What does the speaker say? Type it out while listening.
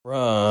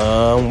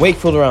From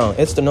Wakefield Around,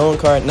 it's the Nolan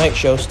Carr Night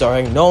Show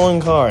starring Nolan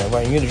Carr,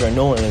 inviting you to join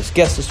Nolan and his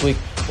guest this week,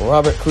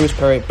 Robert Cruz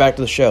Perry, back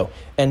to the show.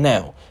 And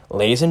now,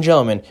 ladies and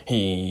gentlemen,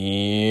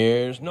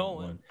 here's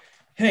Nolan.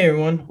 Hey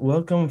everyone,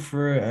 welcome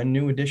for a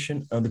new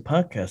edition of the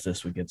podcast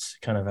this week. It's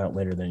kind of out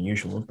later than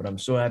usual, but I'm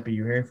so happy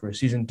you're here for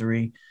season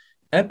 3,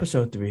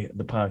 episode 3 of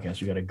the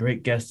podcast. We got a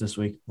great guest this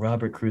week,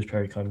 Robert Cruz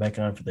Perry, coming back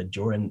on for the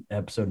Jordan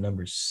episode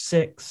number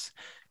 6.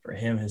 For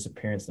him, his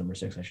appearance number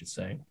 6, I should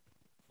say.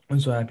 I'm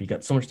so happy.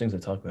 Got so much things to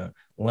talk about.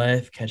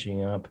 Life,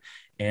 catching up,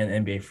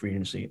 and NBA free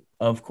agency,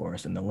 of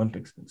course, and the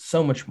Olympics, and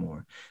so much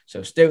more.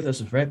 So stay with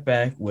us right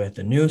back with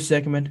the news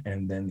segment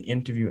and then the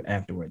interview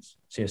afterwards.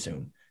 See you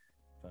soon.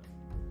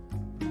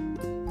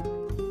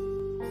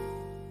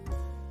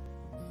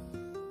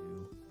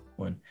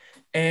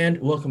 And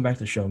welcome back to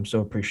the show. I'm so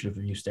appreciative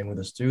of you staying with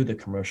us through the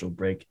commercial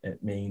break.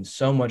 It means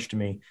so much to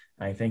me.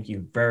 I thank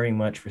you very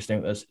much for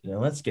staying with us. Now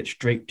let's get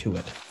straight to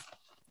it.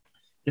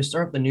 To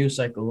start the news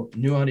cycle,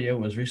 new audio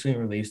was recently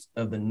released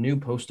of the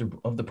poster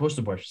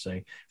board, I should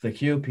say, for the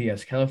QOP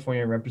as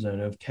California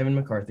Representative Kevin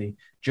McCarthy,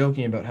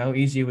 joking about how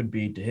easy it would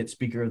be to hit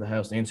Speaker of the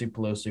House Nancy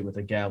Pelosi with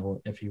a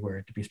gavel if he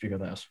were to be Speaker of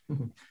the House.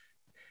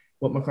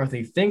 What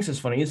McCarthy thinks is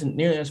funny isn't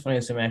nearly as funny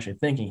as him actually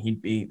thinking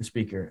he'd be the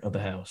Speaker of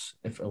the House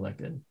if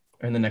elected,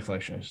 or in the next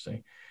election, I should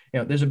say.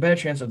 There's a better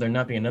chance of there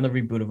not being another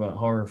reboot of a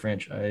horror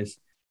franchise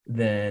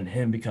than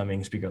him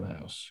becoming Speaker of the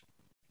House.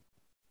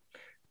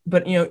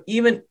 But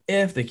even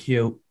if the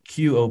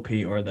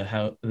QOP or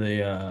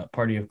the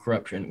Party of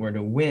Corruption were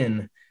to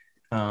win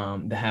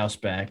the House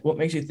back, what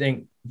makes you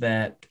think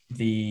that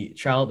the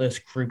childless,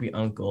 creepy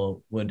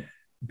uncle would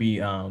be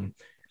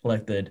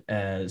elected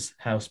as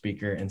House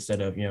Speaker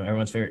instead of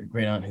everyone's favorite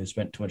great aunt who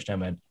spent too much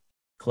time at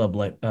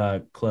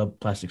club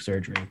plastic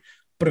surgery?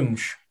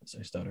 Boomsh, as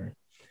I stutter.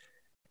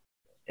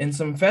 In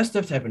some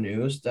festive type of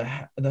news,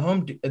 the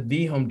Home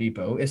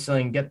Depot is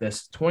selling, get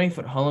this,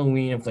 20-foot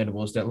Halloween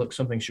inflatables that look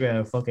something straight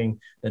out of fucking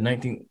the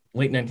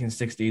late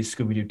 1960s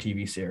Scooby-Doo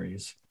TV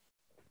series.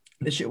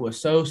 This shit was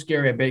so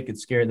scary, I bet it could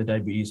scare the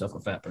diabetes off a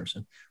fat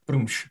person.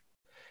 Boomsh.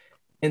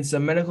 In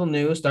some medical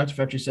news, Dr.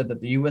 Fauci said that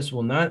the U.S.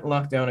 will not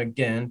lock down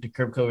again to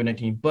curb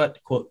COVID-19,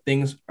 but, quote,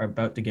 things are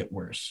about to get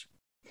worse,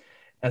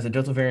 as the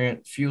Delta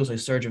variant fuels a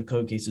surge of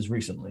COVID cases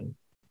recently.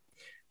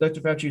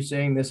 Dr. Fauci is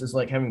saying this is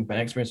like having bad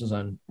experiences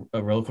on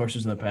roller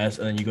coasters in the past,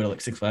 and then you go to like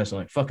Six Flags and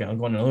like, fuck it, I'm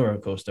going on another roller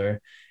coaster,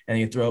 and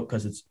you throw up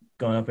because it's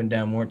gone up and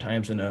down more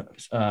times than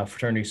a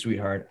fraternity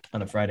sweetheart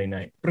on a Friday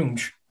night.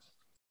 Boomsh.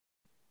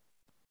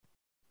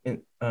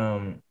 In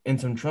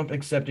some Trump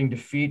accepting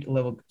defeat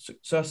level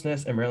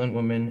successness, a Maryland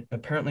woman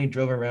apparently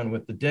drove around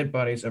with the dead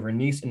bodies of her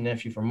niece and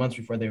nephew for months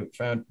before they were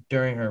found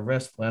during her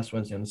arrest last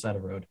Wednesday on the side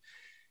of the road.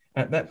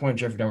 At that point,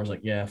 Jeffrey Dahmer was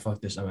like, yeah,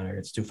 fuck this, I'm out of here.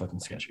 It's too fucking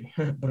sketchy.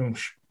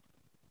 Boomsh.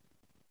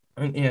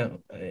 And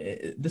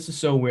this is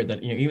so weird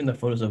that even the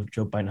photos of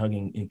Joe Biden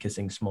hugging and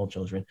kissing small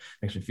children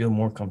makes me feel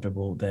more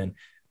comfortable than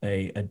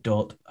a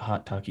adult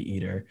hot Taki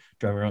eater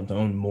driving around with their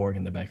own morgue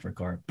in the back of her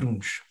car.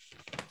 Boomsh.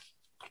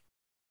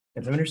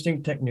 And some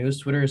interesting tech news.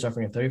 Twitter is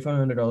offering a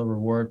 $3,500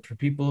 reward for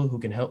people who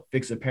can help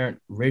fix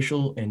apparent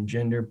racial and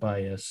gender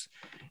bias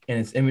in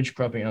its image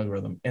cropping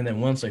algorithm. And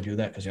then once they do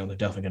that, because they're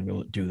definitely going to be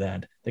able to do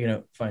that, they're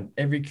going to find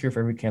every cure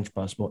for every cancer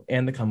possible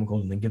and the common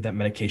cold, and then give that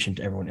medication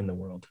to everyone in the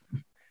world.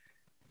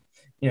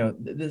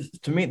 This,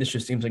 to me, this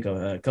just seems like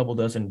a couple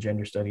dozen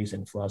gender studies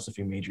and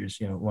philosophy majors,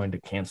 wanting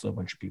to cancel a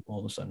bunch of people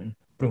all of a sudden.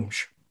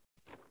 Boomsh.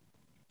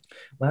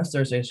 Last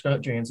Thursday,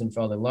 Scarlett Johansson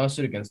filed a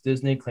lawsuit against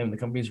Disney, claiming the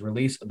company's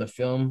release of the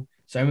film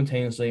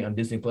simultaneously on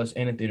Disney Plus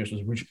and in theaters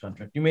was a breach of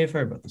contract. You may have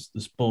heard about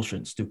this bullshit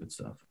and stupid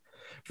stuff.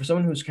 For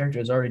someone whose character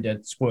is already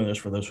dead, spoilers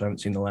for those who haven't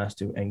seen the last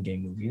 2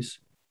 Endgame movies.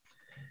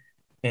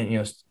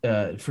 And,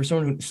 for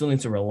someone who still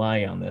needs to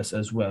rely on this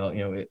as well,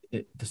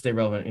 to stay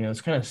relevant,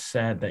 it's kind of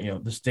sad that,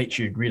 the state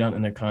she agreed on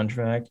in their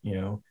contract,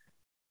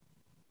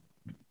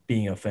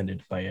 being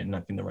offended by it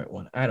not being the right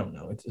one. I don't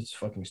know. It's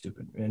fucking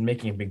stupid and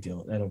making a big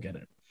deal. I don't get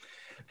it.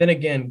 Then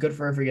again, good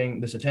for her for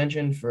getting this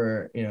attention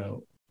for,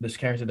 this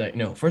character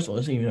that, first of all,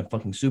 isn't even a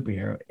fucking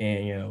superhero.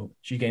 And,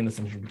 she's getting this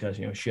attention because,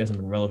 she hasn't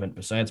been relevant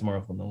besides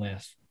Marvel in the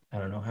last, I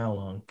don't know how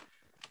long.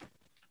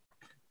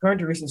 According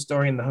to a recent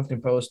story in the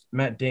Huffington Post,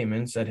 Matt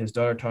Damon said his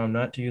daughter taught him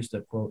not to use the,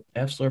 quote,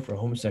 F slur for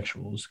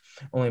homosexuals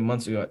only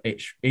months ago at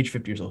age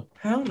 50 years old.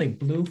 How in the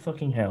blue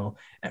fucking hell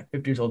at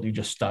 50 years old do you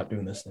just stop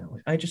doing this now?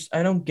 I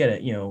don't get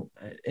it,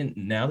 and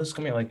now this is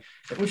coming out, like,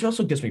 which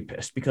also gets me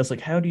pissed because, like,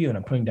 how do you, and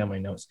I'm putting down my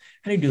notes,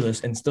 how do you do this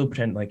and still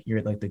pretend like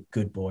you're like the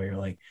good boy or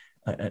like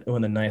one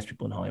of the nice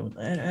people in Hollywood?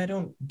 I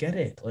don't get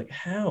it. Like,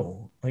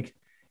 how? Like,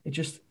 it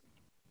just,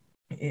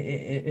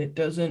 it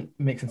doesn't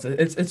make sense.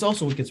 It's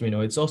also what gets me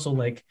annoyed. It's also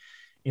like,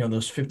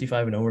 those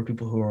 55 and over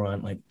people who are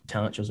on like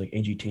talent shows like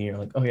AGT are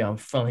like, oh yeah, I'm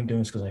finally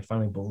doing this because I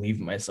finally believe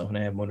in myself and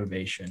I have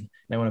motivation and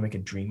I want to make a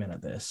dream out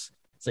of this.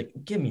 It's like,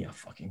 give me a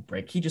fucking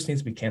break. He just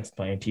needs to be canceled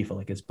by Antifa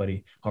like his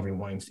buddy Harvey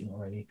Weinstein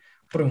already.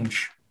 Boom.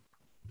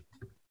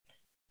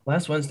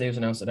 Last Wednesday, it was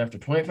announced that after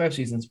 25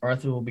 seasons,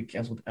 Arthur will be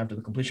canceled after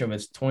the completion of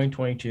its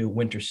 2022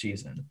 winter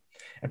season.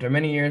 After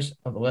many years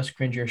of a less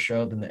cringier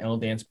show than the L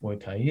Dance Boy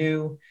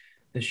Caillou,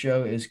 the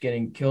show is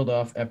getting killed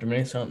off after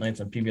many silent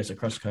nights on PBS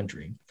across the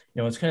country.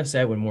 It's kind of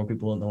sad when more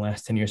people in the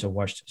last 10 years have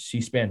watched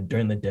C-SPAN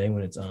during the day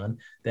when it's on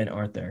than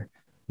aren't there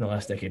in the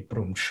last decade.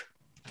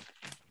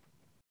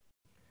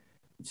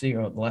 See,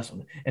 the last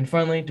one. And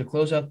finally, to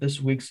close out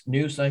this week's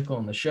news cycle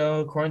on the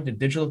show, according to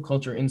Digital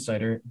Culture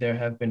Insider, there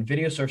have been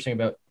videos surfacing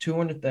about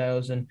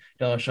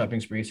 $200,000 shopping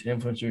sprees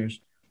and influencers'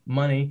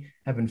 money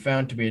have been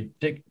found to be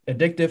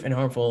addictive and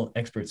harmful,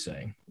 experts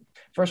say.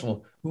 First of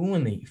all, who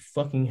in the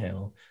fucking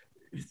hell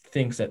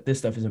thinks that this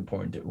stuff is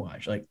important to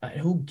watch? Like,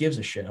 who gives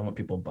a shit on what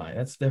people buy?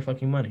 That's their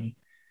fucking money.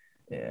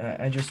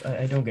 I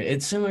don't get it.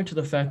 It's similar to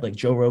the fact like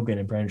Joe Rogan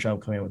and Brandon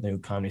Schaub coming out with a new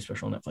comedy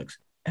special on Netflix.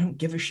 I don't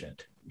give a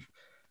shit.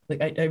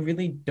 Like, I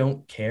really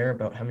don't care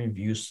about how many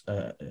views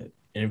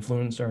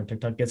influencer on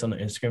TikTok gets on their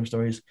Instagram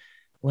stories,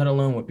 let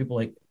alone what people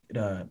like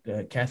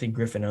Kathy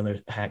Griffin and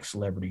other hack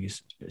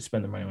celebrities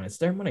spend their money on. It's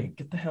their money.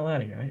 Get the hell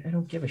out of here. I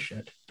don't give a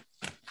shit.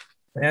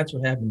 That's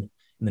what happened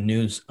in the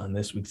news on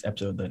this week's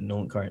episode of the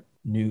Nolan Carr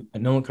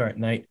at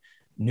Night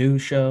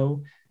news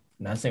show.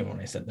 Not saying what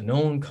I said. The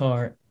Nolan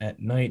Carr at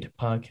Night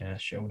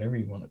podcast show, whatever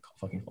you want to call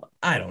fucking.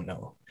 I don't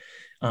know.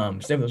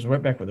 Stay with us.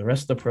 Right back with the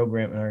rest of the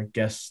program and our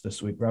guests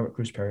this week, Robert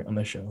Cruz Perry on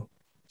the show.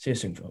 See you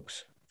soon,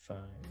 folks. 5,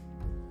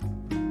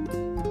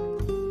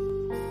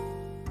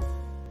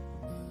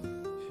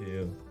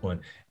 2,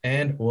 1.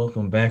 And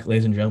welcome back,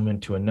 ladies and gentlemen,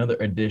 to another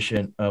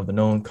edition of the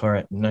Nolan Carr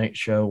at Night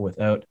show.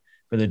 Without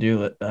further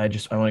ado, I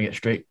want to get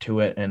straight to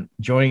it. And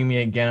joining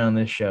me again on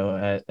this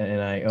show,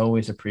 and I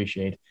always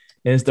appreciate,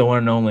 is the one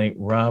and only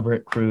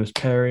Robert Cruz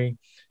Perry.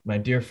 My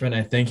dear friend,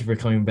 I thank you for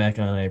coming back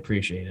on. I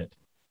appreciate it.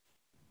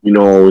 I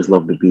always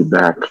love to be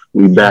back.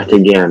 We back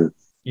again.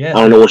 Yeah.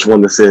 I don't know which one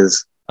this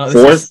is. Oh,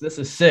 Fourth? This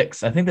is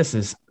 6. I think this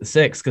is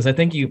 6 because I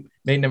think you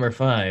made number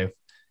 5.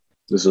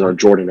 This is our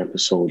Jordan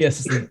episode.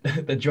 Yes,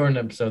 the Jordan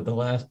episode, the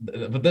last.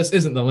 But this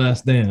isn't the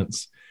last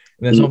dance.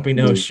 And there's won't be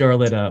no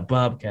Charlotte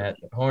Bobcat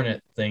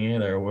Hornet thing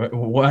either,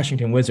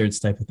 Washington Wizards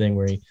type of thing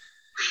where he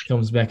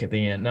comes back at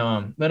the end.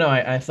 No,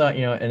 I thought,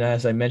 and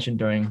as I mentioned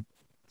during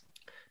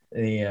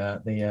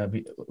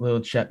the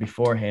little chat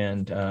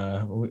beforehand,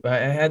 I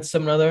had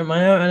some other and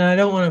I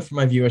don't want to, for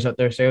my viewers out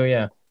there, say, oh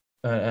yeah,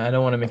 I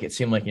don't want to make it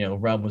seem like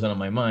Rob wasn't on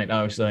my mind.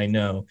 Obviously, I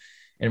know,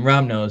 and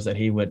Rob knows that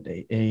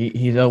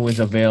he's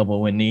always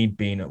available when need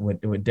be.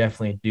 Would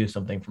definitely do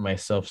something for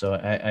myself. So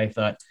I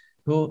thought,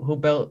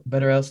 who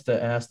better else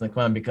to ask than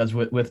come on, because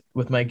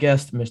with my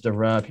guest, Mr.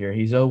 Rob here,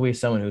 he's always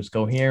someone who's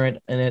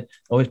coherent in it,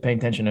 always paying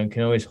attention, and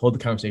can always hold the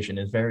conversation.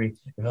 Is very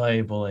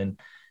valuable in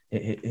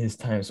his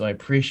time, so I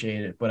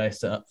appreciate it. But I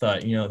thought,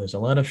 there's a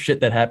lot of shit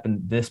that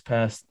happened this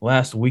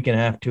last week and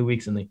a half, 2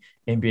 weeks in the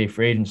NBA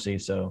free agency.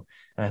 So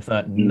I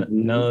thought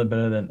none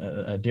better than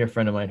a dear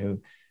friend of mine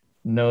who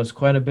knows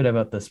quite a bit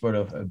about the sport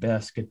of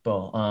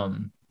basketball.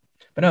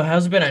 But no,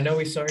 how's it been? I know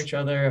we saw each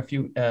other a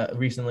few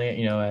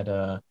recently,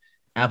 at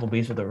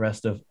Applebee's with the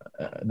rest of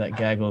that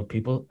gaggle of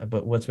people.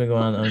 But what's been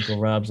going on in Uncle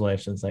Rob's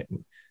life since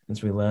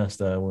we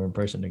last were in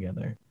person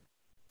together?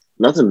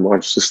 Nothing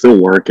much. Just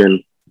still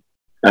working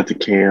at the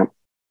camp,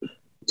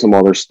 some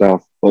other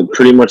stuff, but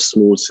pretty much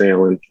smooth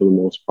sailing for the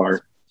most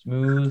part.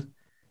 Smooth.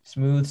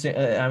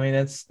 I mean,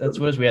 that's what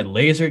it is. We had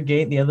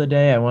Lasergate the other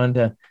day. I wanted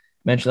to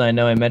mention. I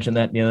know I mentioned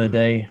that the other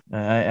day.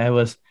 I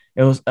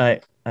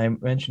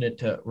mentioned it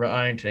to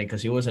Ryan today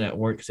because he wasn't at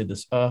work because he had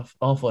this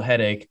awful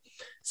headache.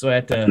 So I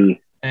had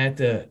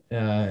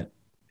to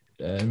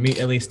meet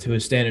at least to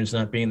his standards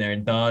not being there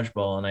in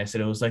dodgeball. And I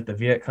said it was like the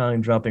Viet Cong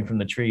dropping from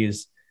the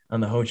trees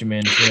on the Ho Chi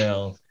Minh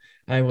Trail.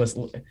 I was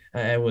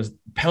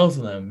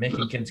pelting them,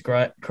 making kids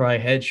cry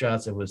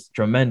headshots. It was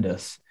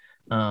tremendous.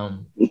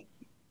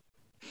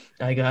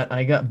 I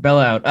got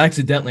Bella out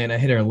accidentally, and I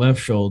hit her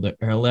left shoulder,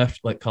 her left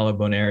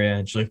collarbone area,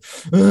 and she's like,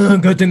 oh,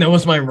 "Good thing that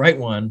was my right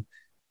one."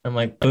 I'm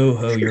like, "Boo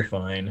hoo, you're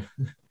fine."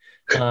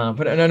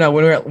 But no.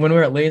 When we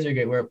were at Lasergate,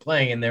 we were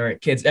playing, and there were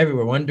kids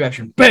everywhere. One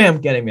direction,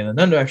 bam, getting me.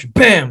 Another direction,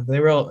 bam. They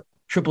were all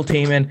triple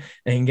teaming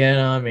and getting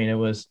on me, and it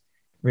was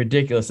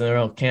ridiculous. And they're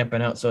all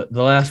camping out. So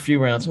the last few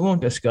rounds, we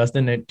won't discuss,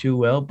 didn't it too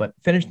well, but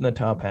finished in the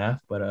top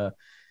half. But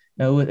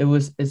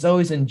it's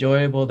always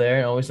enjoyable there,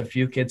 and always a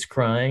few kids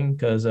crying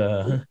because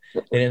they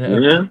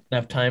didn't have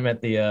enough time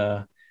at the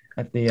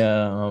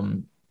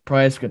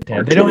prize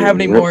container. They don't have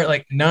any more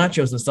like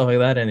nachos and stuff like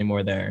that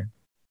anymore there.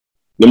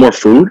 No more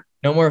food?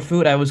 No more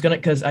food. I was gonna,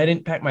 because I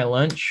didn't pack my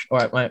lunch,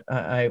 or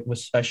I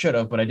should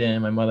have, but I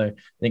didn't. My mother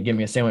didn't give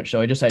me a sandwich,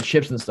 so I just had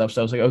chips and stuff.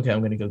 So I was like, okay,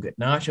 I'm gonna go get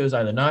nachos,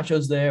 either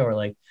nachos there or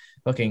like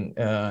fucking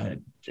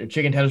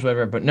chicken tenders,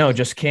 whatever. But no,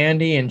 just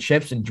candy and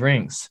chips and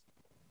drinks.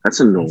 That's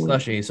annoying.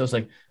 Slushy. So it's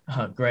like,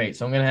 oh, great.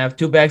 So I'm gonna have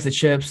 2 bags of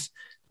chips,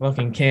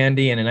 fucking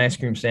candy, and an ice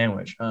cream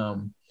sandwich. But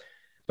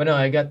no,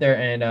 I got there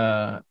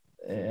and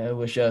it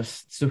was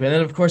just stupid. And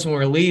then of course when we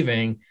were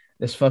leaving,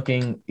 this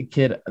fucking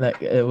kid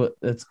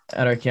that's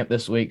at our camp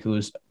this week,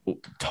 who's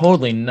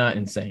totally not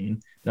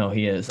insane. No,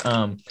 he is.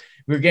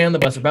 We were getting on the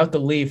bus, about to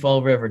leave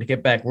Fall River to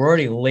get back. We're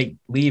already late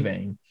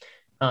leaving.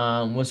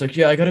 Was like,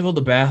 yeah, I gotta go to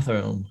the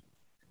bathroom.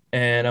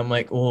 And I'm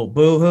like, well,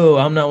 boo-hoo,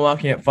 I'm not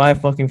walking up 5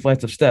 fucking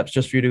flights of steps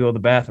just for you to go to the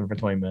bathroom for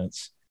 20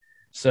 minutes.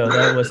 So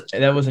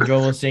that was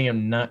enjoyable seeing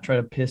him not try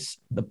to piss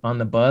on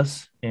the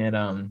bus.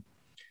 And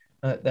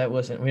that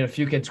wasn't. We had a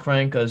few kids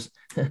crying because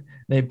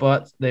they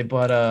bought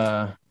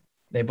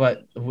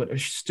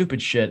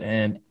stupid shit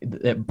and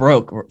it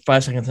broke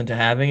 5 seconds into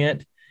having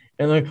it.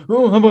 And like,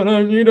 oh, how about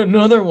I need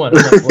another one?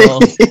 I'm like, well,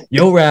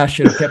 your ass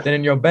should have kept it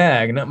in your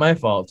bag, not my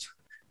fault.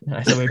 And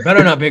I said, we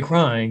better not be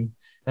crying.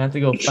 I have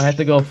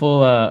to go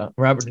full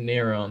Robert De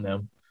Niro on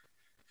them.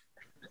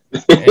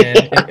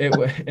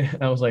 And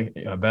I was like,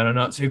 I better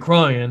not see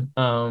crying.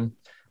 But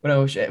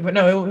no,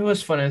 it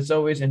was fun. It's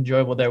always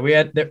enjoyable there.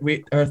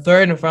 Our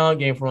third and final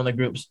game for one of the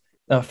groups.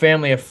 A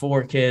family of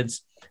 4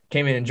 kids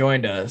came in and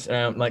joined us.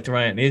 Like to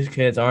Ryan, these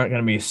kids aren't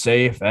going to be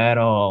safe at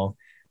all,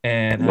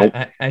 and Nope.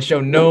 I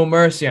show no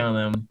mercy on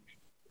them.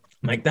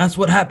 Like that's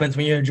what happens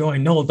when you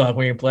join Null Dog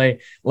when you play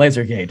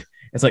Lasergate.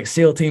 It's like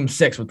SEAL Team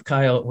 6 with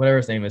Kyle, whatever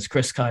his name is,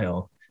 Chris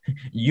Kyle.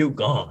 You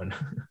gone.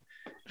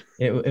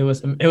 It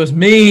was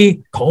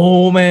me,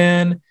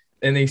 Coleman,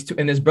 and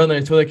his brother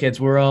and 2 other kids.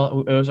 It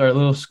was our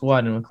little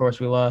squad, and of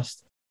course we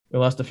lost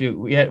a few.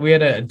 We had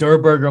a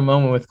Durburger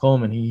moment with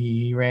Coleman.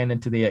 He ran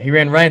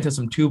right into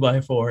some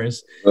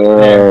 2x4s.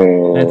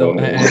 Oh. I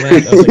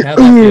was like, how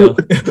did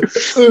that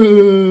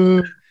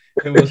feel?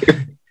 It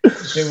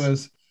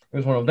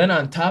was horrible. Then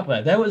on top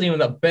of that was even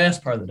the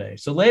best part of the day.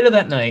 So later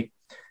that night,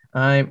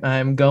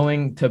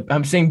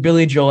 I'm seeing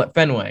Billy Joel at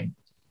Fenway.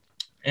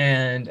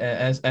 And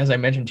as I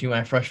mentioned to you,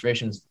 my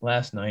frustrations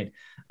last night,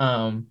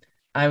 it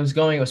was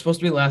supposed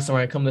to be last summer.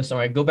 I come this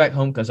summer, I go back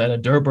home because I had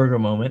a Durburger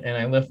moment and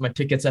I left my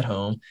tickets at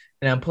home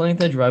and I'm planning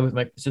to drive with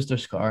my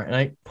sister's car and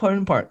I put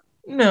in park.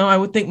 No, I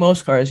would think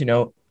most cars,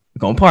 go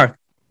in park.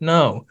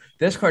 No,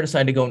 this car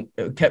decided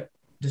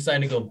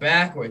to go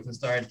backwards and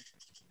started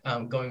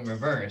going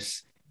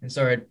reverse and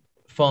started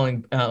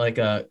falling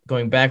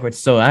going backwards.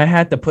 So I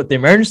had to put the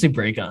emergency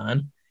brake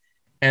on.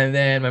 And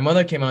then my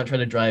mother came out and tried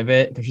to drive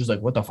it because she's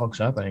like, what the fuck's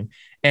happening?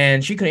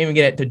 And she couldn't even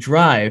get it to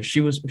drive. She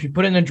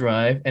put it in a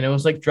drive and it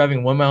was like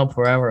driving 1 mile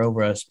per hour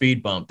over a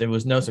speed bump. There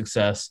was no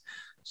success.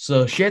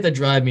 So she had to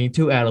drive me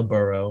to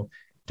Attleboro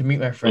to meet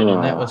my friend.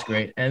 And that was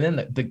great. And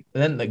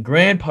then the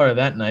grand part of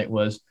that night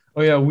was,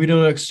 oh yeah, we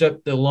don't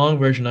accept the long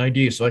version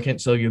ID, so I can't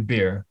sell you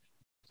beer.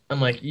 I'm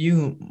like,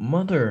 you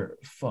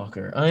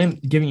motherfucker. I'm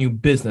giving you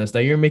business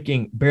that you're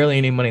making barely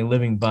any money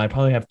living by.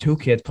 Probably have 2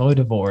 kids, probably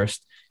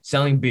divorced,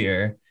 selling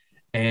beer.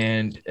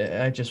 And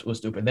I just was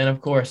stupid. Then,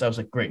 of course, I was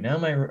like, great. Now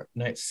my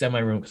night's set my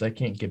room because I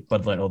can't get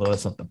Bud Light, although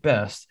that's not the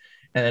best.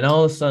 And then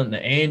all of a sudden,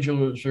 the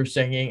angels were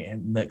singing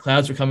and the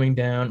clouds were coming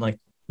down like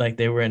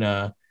they were in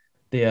the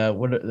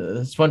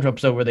SpongeBob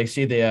episode where they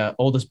see the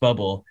oldest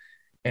bubble.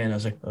 And I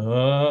was like,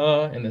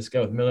 oh, and this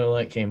guy with Miller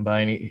Lite came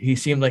by and he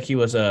seemed like he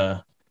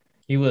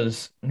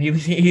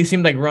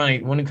seemed like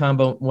Ronnie,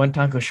 one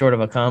taco short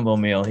of a combo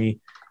meal. He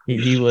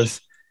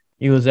was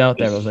out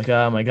there. I was like,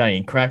 oh my God,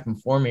 he cracked him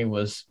for me.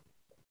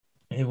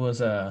 It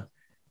was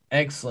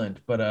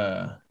excellent, but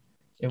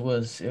it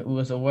was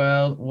a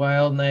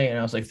wild night, and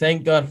I was like,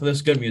 thank God for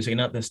this good music,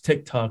 not this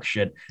TikTok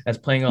shit that's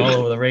playing all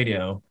over the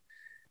radio.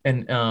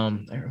 And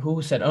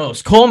who said? Oh,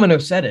 it's Coleman who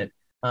said it.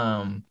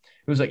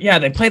 It was like, yeah,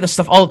 they play this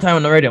stuff all the time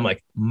on the radio. I'm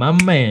like, my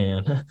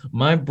man,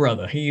 my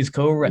brother, he's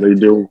correct. They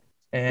do.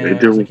 And they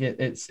do. Like,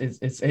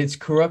 it's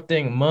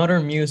corrupting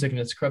modern music and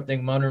it's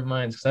corrupting modern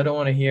minds because I don't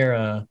want to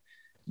hear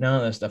none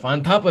of that stuff.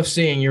 On top of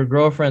seeing your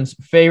girlfriend's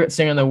favorite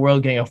singer in the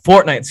world getting a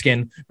Fortnite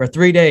skin for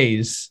 3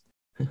 days.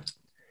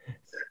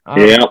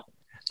 Yeah.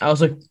 I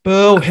was like,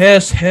 boo,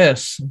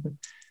 hiss.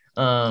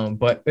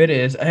 But it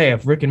is. Hey,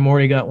 if Rick and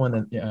Morty got one,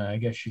 then yeah, I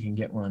guess you can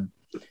get one.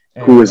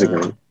 And, who is it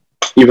going?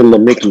 Even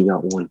LaMickey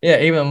got one.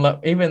 Yeah,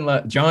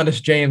 even Jaundice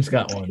James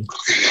got one.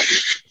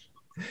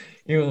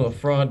 Even a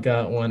fraud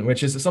got one,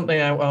 which is something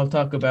I'll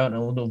talk about in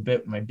a little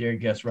bit. My dear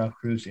guest Rob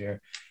Cruz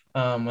here,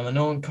 on the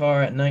Nolan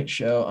Carr at Night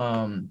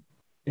show.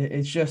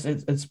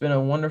 It's been a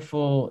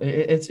wonderful.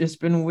 It's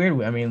been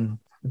weird. I mean,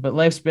 but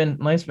life's been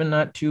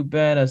not too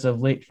bad as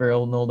of late for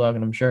old Noel Dog,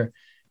 and I'm sure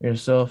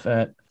yourself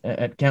at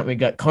camp. We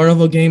got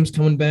carnival games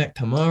coming back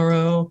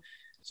tomorrow,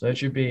 so that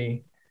should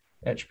be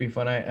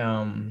fun.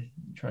 I'm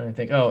trying to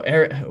think. Oh,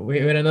 Eric, we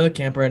had another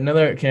camper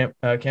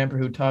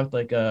who talked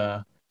like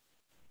Adam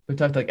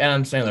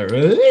Sandler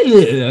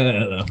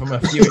from a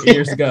few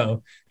years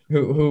ago.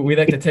 Who we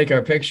like to take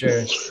our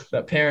picture.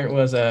 That parent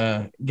was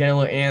getting a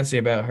little antsy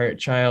about her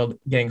child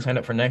getting signed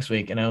up for next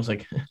week, and I was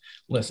like,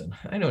 "Listen,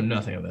 I know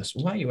nothing of this.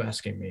 Why are you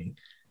asking me?"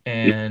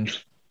 And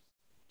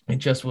it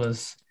just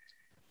was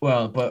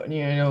well. But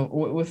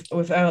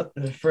without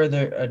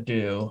further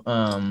ado,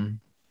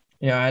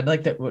 I'd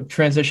like to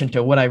transition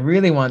to what I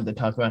really wanted to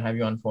talk about. Have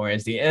you on for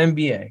is the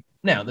NBA.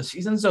 Now the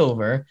season's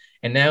over,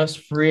 and now it's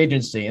free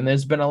agency, and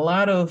there's been a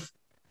lot of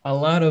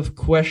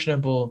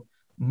questionable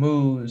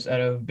moves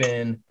that have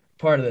been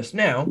part of this.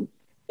 Now,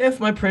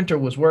 if my printer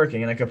was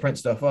working and I could print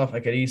stuff off,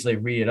 I could easily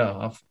read it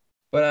off.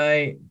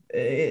 But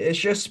it's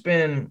just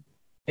been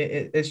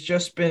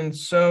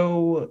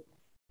so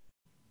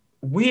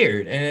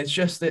weird, and it's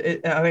just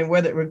I mean,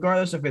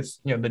 regardless if it's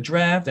the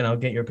draft, and I'll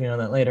get your opinion on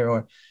that later,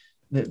 or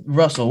the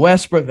Russell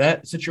Westbrook,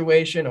 that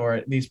situation, or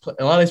a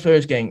lot of these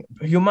players getting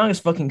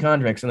humongous fucking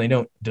contracts and they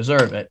don't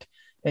deserve it.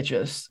 It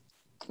just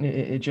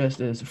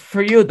is.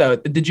 For you though,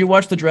 did you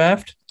watch the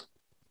draft?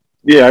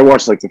 Yeah, I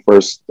watched like the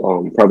first,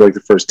 probably like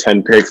the first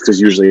 10 picks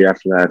because usually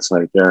after that it's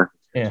like, Yeah,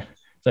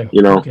 it's like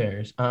you who know,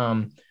 cares?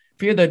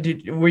 For you though,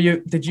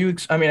 did you?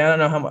 I mean, I don't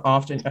know how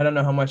often, I don't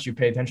know how much you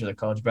pay attention to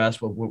college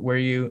basketball. Were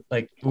you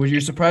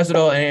surprised at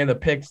all any of the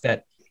picks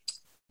that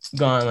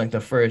gone like the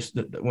first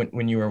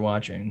when you were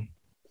watching?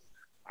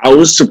 I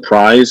was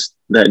surprised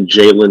that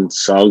Jalen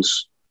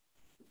Suggs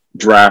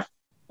draft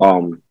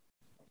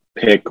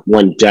pick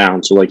went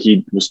down. So like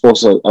he was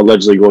supposed to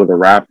allegedly go to the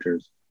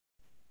Raptors.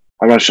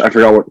 I'm not sure. I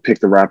forgot what pick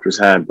the Raptors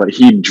had, but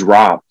he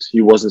dropped.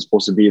 He wasn't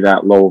supposed to be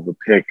that low of a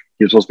pick.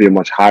 He was supposed to be a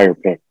much higher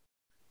pick.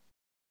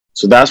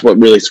 So that's what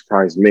really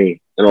surprised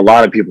me. And a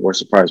lot of people were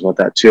surprised about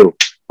that too.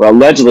 But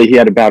allegedly he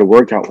had a bad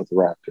workout with the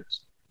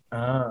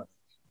Raptors.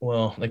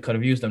 Well, they could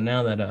have used him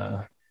now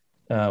that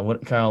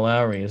what Kyle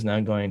Lowry is now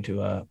going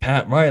to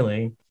Pat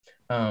Riley.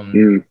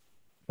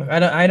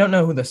 I don't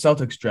know who the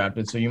Celtics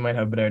drafted, so you might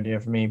have a better idea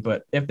for me.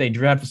 But if they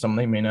drafted someone,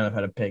 they may not have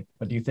had a pick.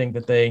 But do you think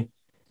that they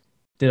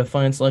did a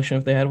fine selection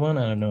if they had one?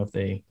 I don't know if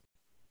they.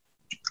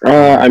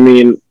 I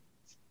mean,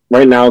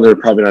 right now they're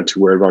probably not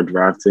too worried about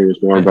drafting.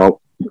 It's more about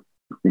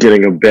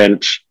getting a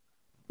bench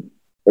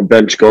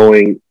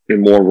going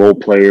and more role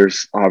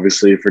players,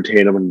 obviously, for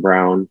Tatum and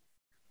Brown,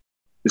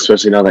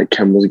 especially now that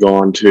Kemba's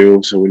gone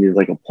too. So we need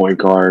like a point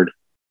guard.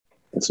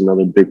 That's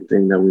another big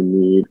thing that we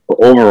need.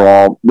 But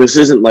overall, this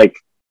isn't like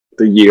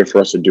the year for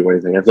us to do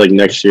anything. I feel like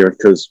next year,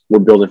 because we're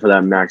building for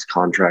that max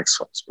contract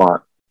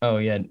spot. Oh,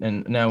 yeah.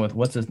 And now with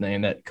what's his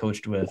name that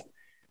coached with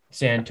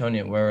San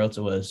Antonio, where else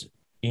it was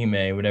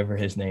Ime, whatever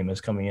his name is,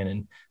 coming in,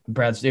 and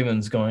Brad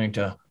Stevens going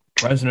to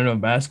president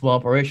of basketball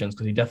operations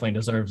because he definitely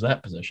deserves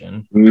that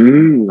position.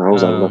 That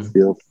was on left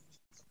field.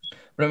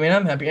 But I mean,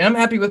 I'm happy. And I'm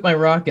happy with my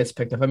Rockets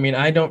picked up. I mean,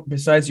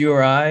 besides you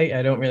or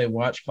I don't really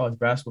watch college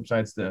basketball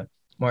besides the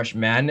March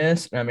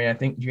Madness. I mean, I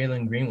think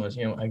Jalen Green was,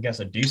 I guess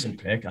a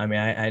decent pick. I mean,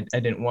 I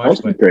didn't watch,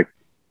 but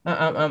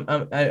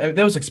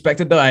that was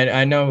expected though.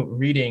 I know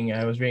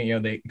I was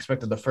reading, they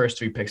expected the first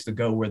three picks to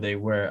go where they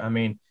were. I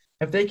mean,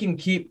 if they can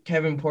keep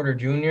Kevin Porter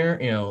Jr.,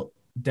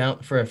 down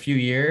for a few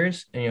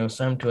years and,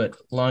 sign to a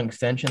long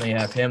extension, they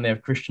have him, they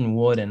have Christian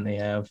Wood, and they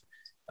have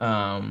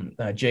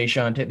Jay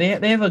Sean. They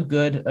have a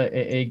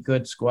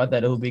good squad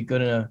that will be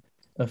good in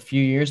a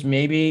few years.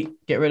 Maybe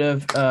get rid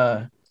of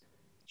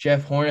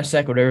Jeff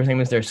Hornacek, whatever his name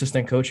is, their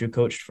assistant coach who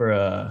coached for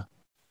was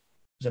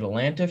it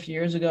Atlanta a few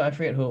years ago? I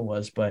forget who it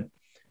was, but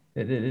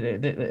not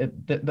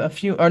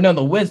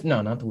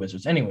the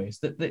Wizards. Anyways,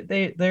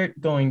 they're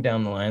going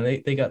down the line.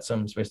 They got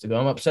some space to go.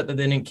 I'm upset that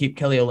they didn't keep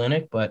Kelly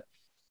Olynyk, but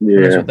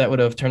that's what that would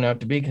have turned out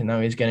to be, because now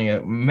he's getting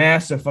a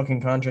massive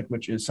fucking contract,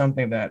 which is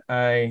something that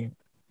I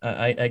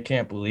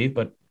can't believe.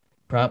 But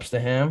props to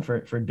him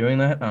for doing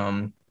that.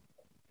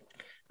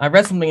 I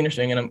read something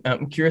interesting, and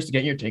I'm curious to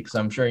get your take, because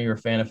I'm sure you're a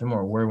fan of him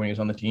or were when he was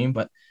on the team.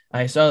 But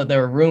I saw that there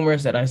were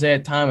rumors that Isaiah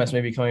Thomas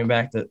may be coming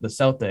back to the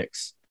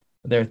Celtics.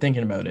 They're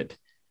thinking about it.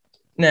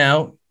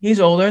 Now, he's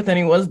older than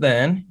he was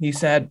then.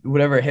 He's had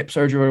whatever hip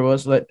surgery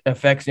was that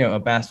affects, a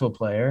basketball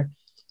player.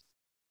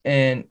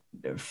 And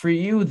for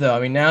you, though,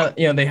 I mean, now,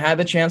 they had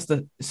the chance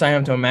to sign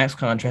him to a max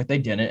contract. They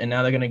didn't, and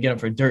now they're going to get him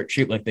for dirt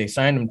cheap like they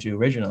signed him to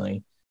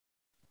originally.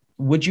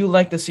 Would you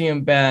like to see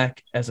him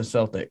back as a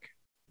Celtic?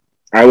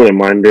 I wouldn't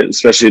mind it,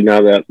 especially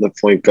now that the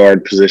point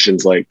guard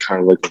position's like kind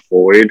of like a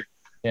void.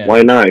 Yeah.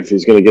 Why not? If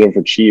he's going to get him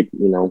for cheap,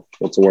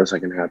 what's the worst that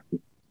can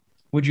happen?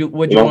 Would you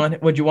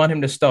want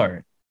him to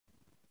start?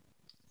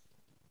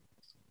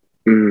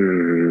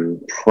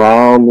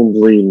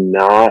 Probably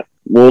not.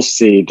 We'll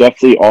see.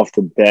 Definitely off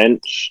the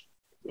bench.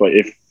 But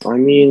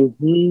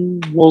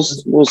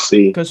we'll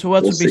see. Because who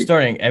else would be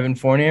starting? Evan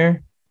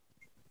Fournier?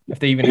 If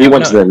they even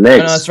went to the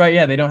Knicks. No, that's right.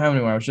 Yeah, they don't have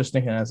anymore. I was just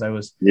thinking as I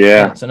was.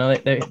 Yeah. So now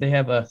they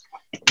have a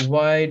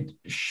wide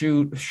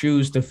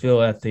shoes to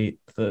fill at the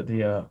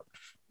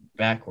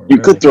backward. You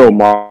could throw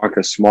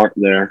Marcus Smart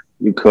there.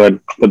 You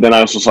could. But then I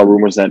also saw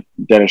rumors that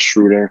Dennis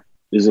Schroeder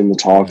is in the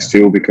talks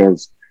too,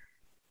 because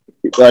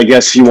I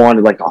guess he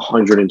wanted like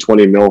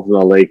 120 mil from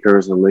the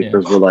Lakers, and the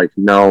Lakers were like,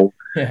 no.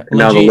 Yeah. And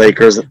now the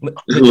Lakers, the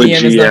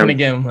GM is not going to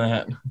give him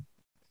that.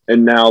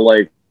 And now,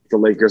 like, the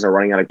Lakers are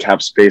running out of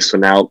cap space, so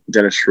now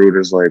Dennis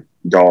Schroeder's like,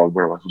 dog,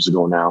 where am I supposed to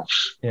go now?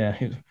 Yeah,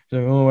 he's like,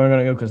 we're going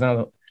to go, because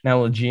now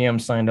the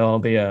GM signed all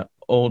the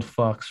old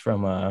fucks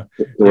from the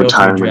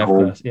retirement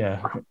home. Class.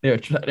 Yeah,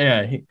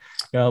 he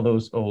got all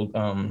those old.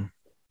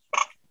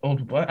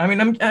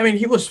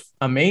 He was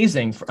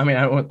amazing. I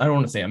don't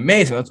want to say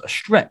amazing. That's a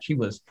stretch. He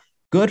was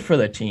good for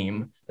the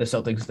team, the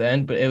Celtics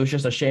then, but it was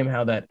just a shame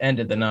how that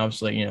ended. Then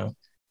obviously,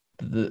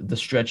 the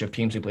stretch of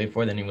teams he played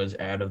for, then he was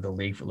out of the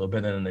league for a little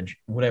bit, and then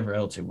whatever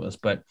else it was.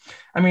 But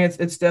I mean,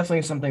 it's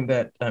definitely something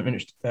that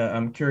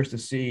I'm curious to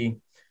see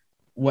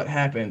what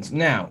happens.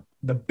 Now,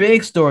 the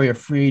big story of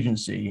free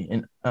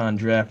agency on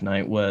draft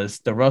night was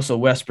the Russell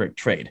Westbrook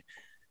trade.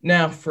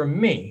 Now, for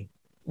me,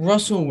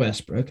 Russell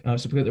Westbrook,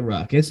 obviously with the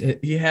Rockets,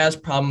 he has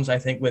problems, I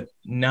think, with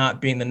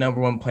not being the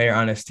number one player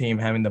on his team,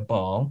 having the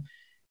ball.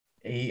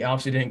 He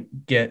obviously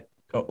didn't get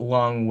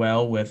along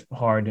well with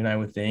Harden, I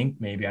would think.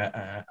 Maybe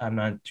I'm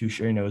not too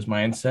sure, his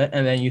mindset.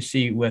 And then you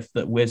see with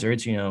the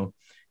Wizards, he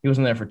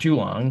wasn't there for too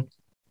long.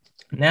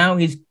 Now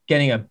he's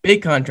getting a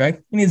big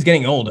contract and he's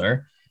getting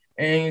older.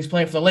 And he's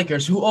playing for the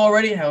Lakers, who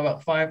already have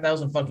about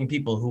 5,000 fucking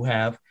people who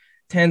have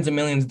tens of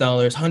millions of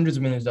dollars, hundreds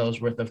of millions of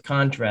dollars worth of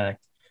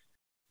contract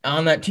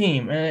on that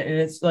team. And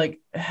it's like,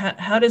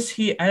 how does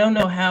he? I don't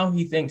know how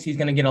he thinks he's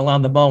going to get a lot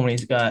of the ball when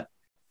he's got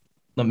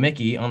the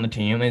Mickey on the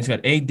team, and he's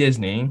got A.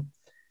 Disney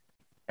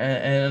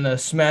and a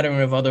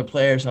smattering of other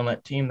players on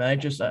that team.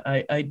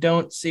 That I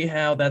don't see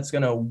how that's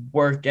going to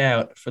work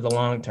out for the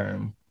long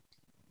term.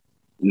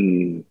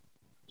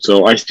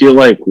 So I feel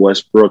like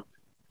Westbrook,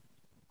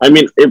 I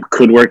mean, it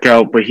could work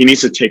out, but he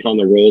needs to take on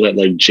the role that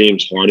like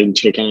James Harden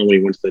took on when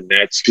he went to the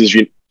Nets. Because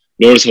you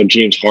notice how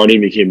James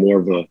Harden became more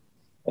of a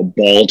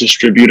ball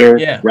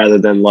distributor rather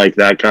than like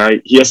that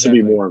guy. He has to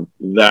be more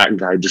that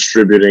guy,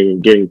 distributing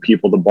and getting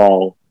people the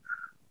ball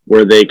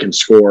where they can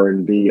score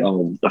and be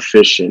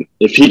efficient.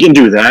 If he can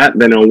do that,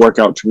 then it'll work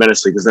out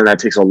tremendously, because then that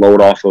takes a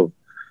load off of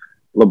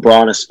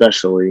LeBron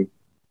especially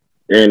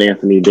and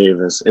Anthony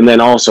Davis. And then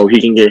also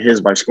he can get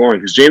his by scoring,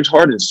 because James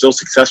Harden is still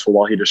successful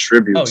while he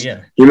distributes. Oh,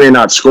 yeah. He may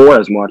not score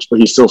as much, but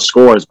he still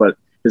scores, but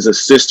his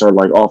assists are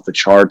like off the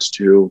charts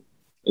too.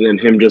 And then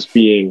him just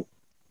being,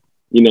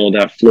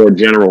 that floor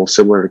general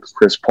similar to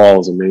Chris Paul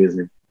is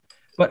amazing.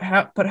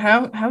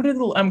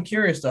 I'm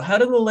curious though, how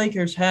do the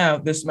Lakers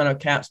have this amount of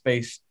cap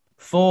space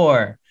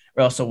for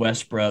Russell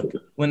Westbrook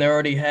when they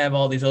already have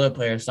all these other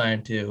players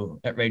signed to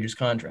outrageous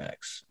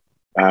contracts?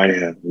 I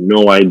have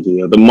no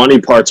idea. The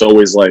money part's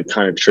always like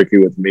kind of tricky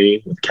with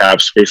me with cap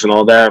space and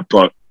all that,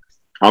 but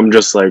I'm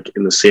just like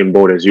in the same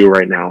boat as you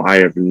right now. I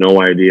have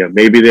no idea.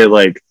 Maybe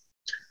they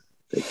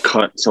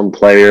cut some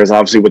players.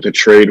 Obviously with the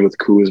trade with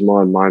Kuzma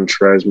and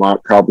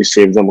Montrez, probably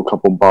saved them a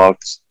couple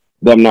bucks.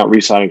 Them not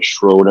re-signing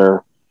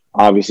Schroeder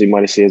obviously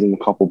might have saved them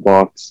a couple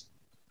bucks.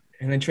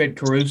 And then trade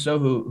Caruso,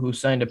 who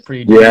signed a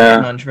pretty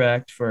decent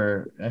contract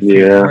for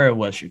where it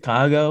was,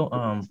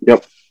 Chicago.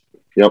 Yep.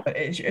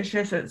 It's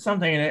just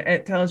something, and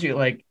it tells you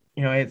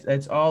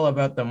it's all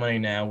about the money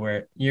now.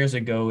 Where years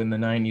ago in the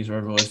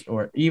 90s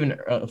or even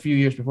a few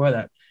years before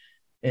that,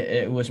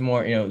 it was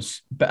more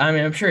But I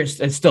mean, I'm sure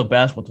it's still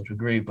basketball to a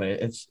degree, but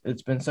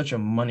it's been such a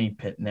money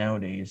pit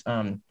nowadays.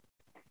 But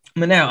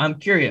now I'm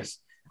curious.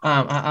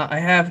 I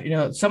have,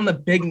 some of the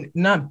big,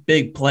 not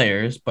big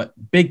players, but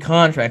big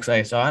contracts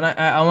I saw. And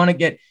I want to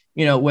get,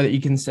 whether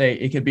you can say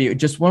it could be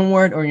just one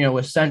word or,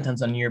 a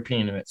sentence on your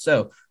opinion of it.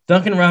 So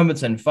Duncan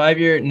Robinson,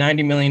 5-year,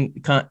 $90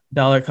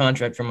 million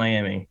contract from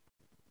Miami.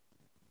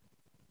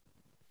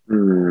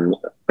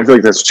 I feel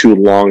like that's too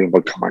long of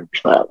a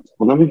contract.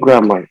 Well, let me I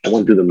want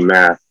to do the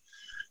math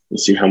and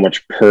see how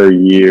much per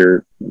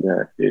year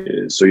that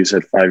is. So you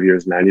said 5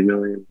 years, 90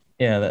 million?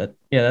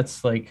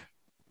 That's like.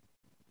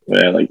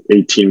 Yeah, like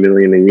 18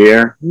 million a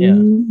year. Yeah,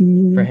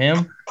 for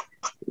him,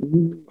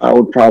 I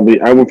would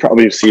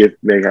probably see if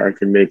I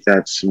can make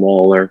that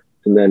smaller,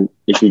 and then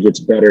if he gets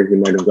better, he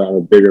might have got a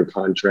bigger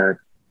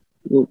contract.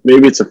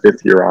 Maybe it's a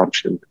 5th-year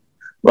option.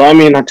 Well, I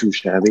mean, not too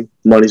shabby.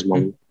 Money's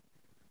money.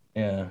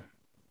 Yeah.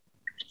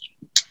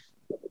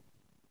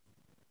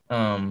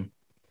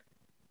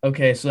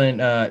 Okay, so then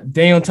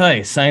Daniel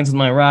Tice signs with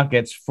my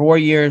Rockets, 4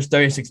 years,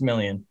 $36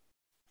 million.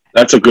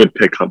 That's a good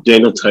pickup.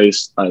 Daniel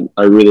Tice,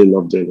 I really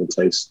love Daniel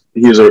Tice.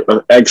 He's an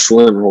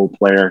excellent role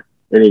player,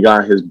 and he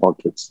got his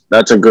buckets.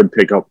 That's a good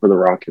pickup for the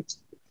Rockets.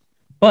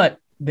 But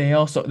they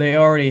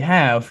already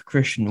have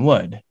Christian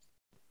Wood.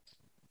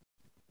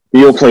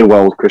 He'll play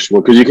well with Christian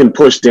Wood, because you can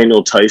push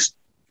Daniel Tice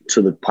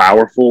to the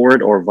power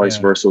forward or vice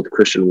versa with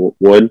Christian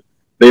Wood.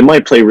 They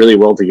might play really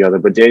well together,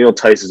 but Daniel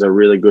Tice is a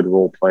really good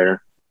role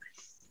player.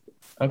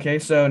 Okay,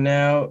 so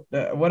now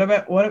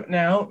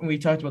now we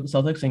talked about the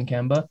Celtics and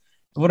Kemba.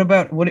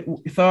 What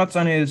thoughts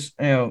on his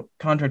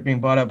contract being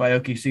bought out by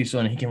OKC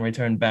so he can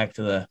return back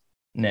to the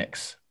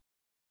Knicks?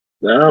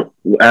 That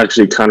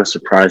actually kind of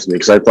surprised me,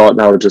 because I thought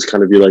that would just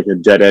kind of be like a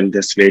dead end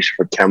destination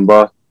for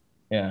Kemba.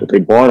 Yeah, but they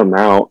bought him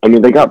out. I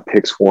mean, they got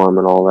picks for him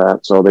and all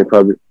that, so they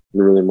probably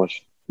didn't really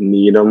much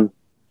need him.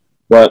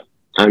 But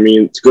I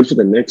mean, it's good for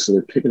the Knicks, so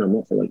they're picking him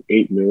up for like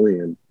 $8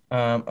 million.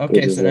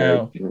 Okay, so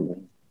now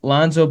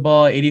Lonzo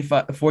Ball,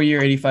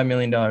 4-year, $85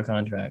 million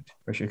contract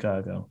for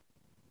Chicago.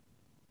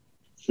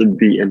 Should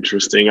be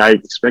interesting. I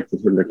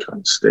expected him to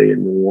kind of stay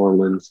in New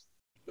Orleans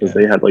because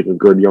they had like a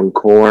good young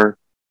core.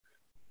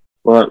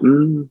 But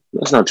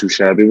that's not too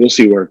shabby. We'll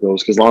see where it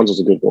goes, because Lonzo's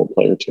a good role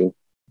player too.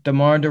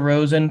 DeMar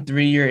DeRozan,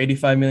 3-year,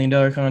 $85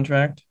 million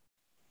contract.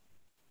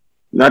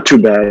 Not too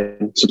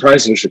bad.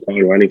 Surprising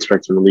Chicago. I didn't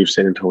expect him to leave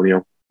San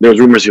Antonio. There was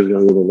rumors he was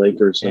going to go to the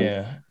Lakers.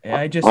 So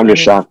I'm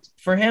just shocked.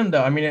 For him,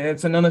 though, I mean,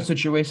 it's another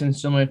situation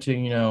similar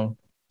to,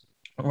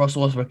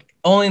 Russell Westbrook,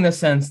 only in the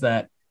sense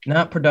that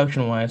not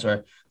production-wise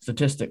or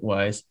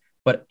statistic-wise,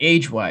 but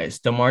age-wise,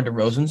 DeMar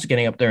DeRozan's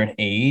getting up there in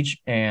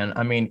age. And,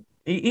 I mean,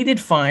 he did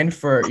fine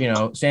for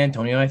San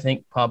Antonio. I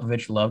think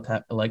Popovich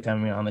liked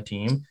having him on the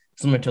team,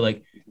 similar to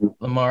like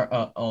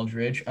Lamar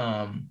Aldridge.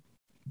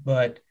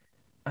 But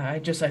I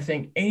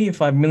think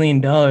 $85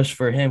 million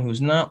for him,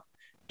 who's not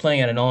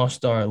playing at an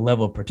all-star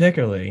level,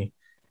 particularly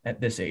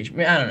at this age. I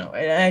mean, I don't know.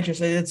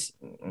 It's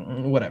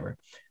whatever.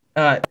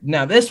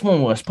 Now this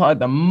one was probably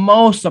the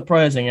most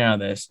surprising out of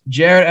this.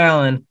 Jared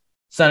Allen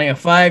signing a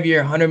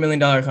 5-year, $100 million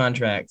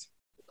contract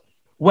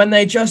when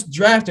they just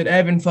drafted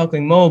Evan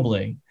fucking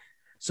Mobley.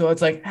 So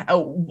it's like,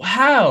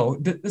 how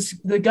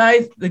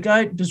the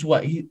guy does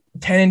what? He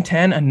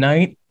 10-10 a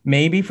night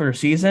maybe for a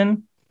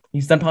season.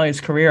 He's done probably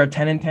his career at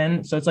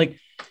 10-10. So it's like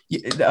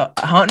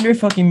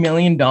 $100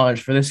 million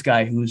for this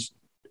guy who's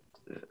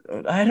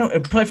I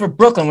don't play for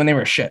Brooklyn when they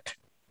were shit.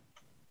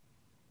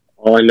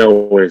 All I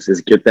know is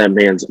get that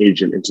man's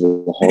agent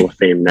into the Hall of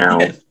Fame now,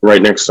 yes.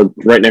 right next to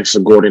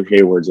Gordon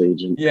Hayward's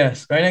agent.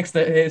 Yes, right next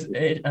to his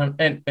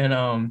and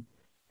I'm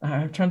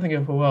trying to think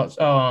of who else.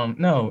 Oh,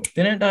 no,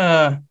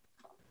 didn't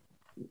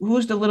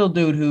who's the little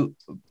dude who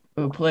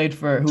played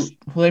for the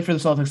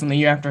Celtics in the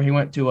year after he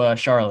went to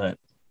Charlotte?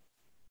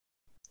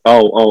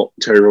 Oh,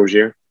 Terry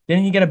Rozier.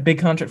 Didn't he get a big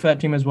contract for that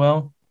team as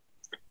well?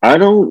 I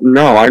don't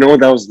know. I know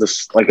that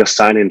was like a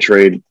sign-in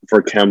trade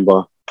for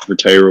Kemba for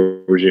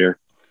Terry Rozier.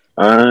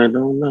 I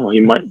don't know.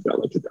 He might have got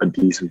like a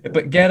decent.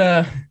 But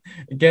get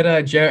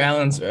Jared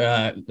Allen's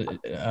agent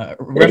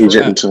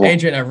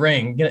a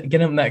ring.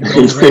 Get him that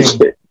gold ring.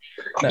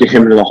 Get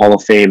him into the Hall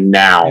of Fame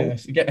now.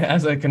 Yes,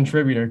 as a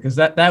contributor, because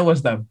that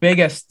was the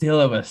biggest steal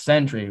of a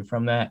century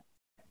from that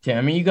team.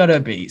 I mean, you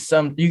gotta be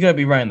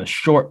riding the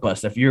short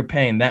bus if you're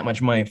paying that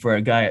much money for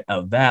a guy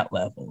of that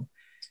level.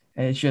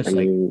 And it's just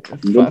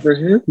good for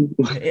him.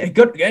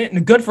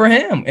 Good for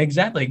him.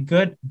 Exactly.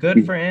 Good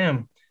for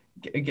him.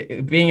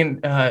 Being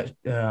in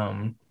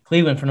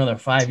Cleveland for another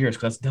 5 years,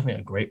 because that's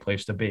definitely a great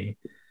place to be.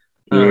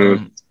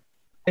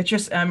 It's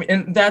just, I mean,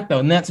 in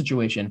that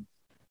situation,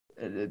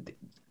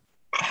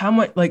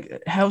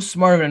 how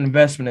smart of an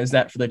investment is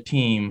that for the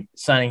team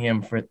signing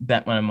him for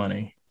that amount of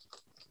money?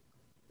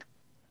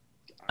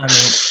 I mean,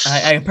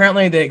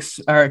 apparently they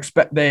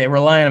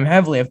rely on him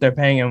heavily if they're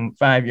paying him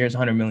 5 years,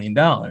 $100 million.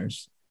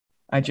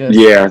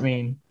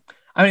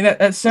 I mean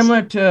that's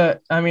similar to.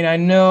 I mean, I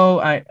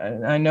know.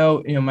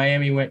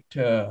 Miami went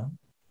to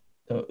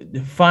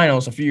the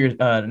finals a few years.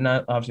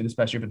 Not obviously this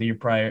past year, but the year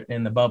prior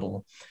in the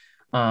bubble.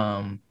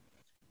 And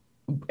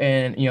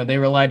they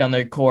relied on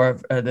their core,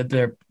 and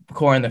a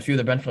few of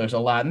the bench players a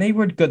lot, and they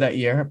were good that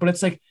year. But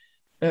it's like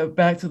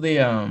back to the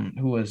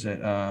who was it?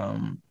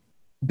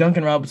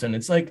 Duncan Robinson.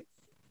 It's like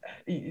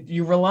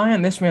you rely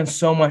on this man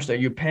so much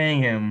that you're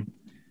paying him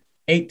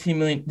 $18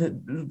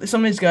 million.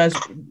 Some of these guys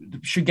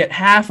should get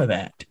half of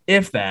that,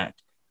 if that,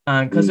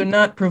 because they're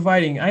not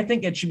providing. I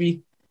think it should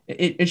be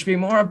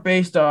more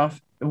based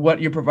off what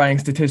you're providing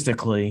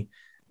statistically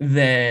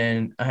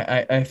than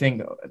I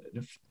think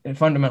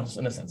fundamentals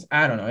in a sense.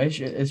 I don't know.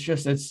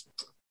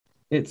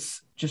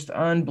 It's just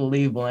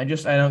unbelievable. I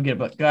don't get it.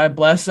 But God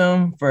bless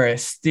him for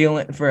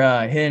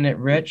hitting it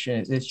rich.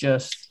 And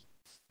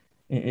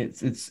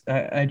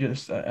I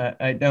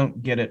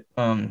don't get it.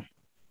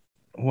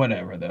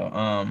 Whatever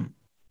though.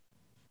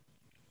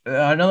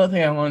 Another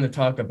thing I wanted to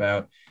talk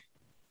about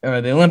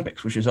are the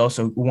Olympics, which is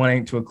also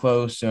wanting to a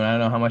close soon. I don't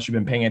know how much you've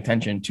been paying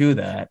attention to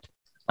that.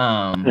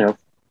 Yeah.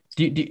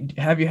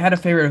 Have you had a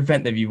favorite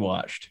event that you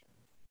watched?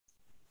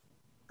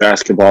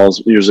 Basketball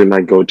is usually my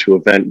go-to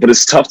event, but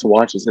it's tough to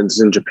watch since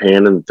it's in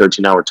Japan and the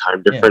 13-hour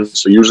time difference.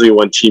 Yes. So usually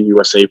when Team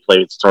USA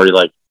plays, it's already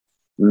like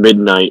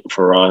midnight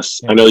for us.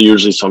 Yeah. I know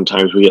usually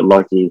sometimes we get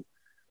lucky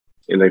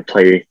and they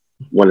play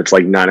when it's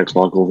like 9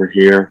 o'clock over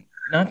here.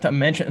 Not to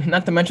mention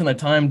the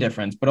time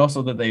difference, but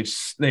also that they've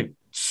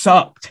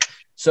sucked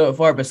so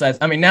far. Besides,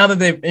 I mean, now that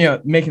they've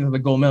making it to the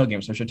gold medal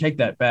game, so I should take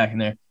that back,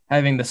 and they're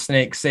having the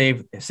snake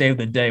save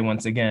the day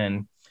once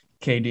again.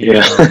 KD.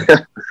 Yeah.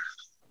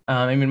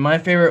 I mean, my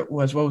favorite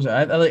was what was it?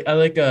 I like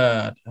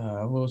what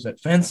was it?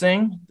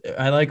 Fencing.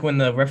 I like when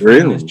the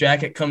referee in his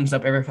jacket comes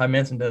up every 5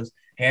 minutes and does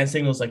hand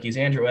signals like he's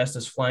Andrew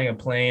Estes flying a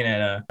plane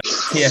at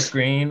TF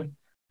Green.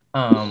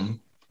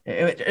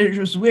 It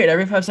was weird.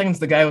 Every 5 seconds,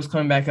 the guy was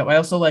coming back up. I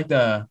also liked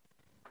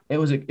it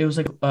was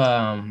like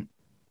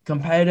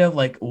competitive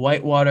like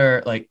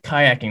whitewater like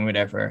kayaking,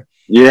 whatever.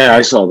 Yeah,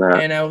 I saw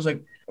that. And I was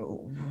like,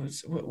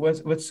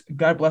 what's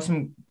God bless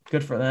him,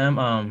 good for them.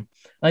 I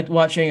liked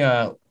watching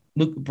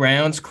Luke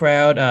Brown's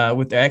crowd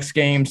with the X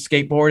Games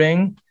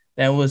skateboarding.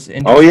 That was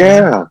interesting. Oh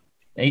yeah,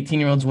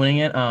 18-year-olds winning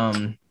it.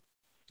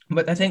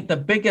 But I think the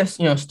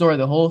biggest story of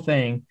the whole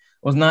thing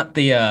was not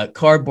the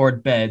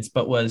cardboard beds,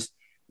 but was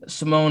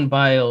Simone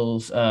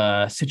Biles'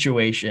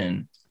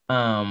 situation.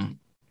 I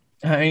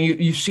mean,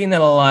 you've seen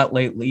that a lot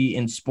lately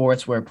in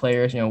sports where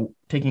players,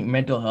 taking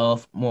mental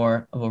health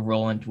more of a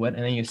role into it,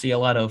 and then you see a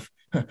lot of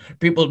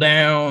people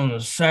down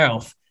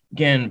south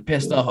getting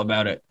pissed off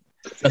about it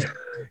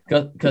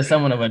because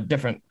someone of a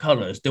different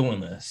color is doing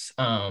this.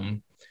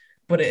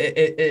 But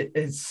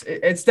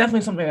it's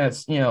definitely something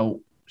that's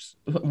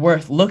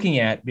worth looking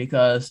at,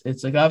 because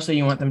it's like obviously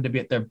you want them to be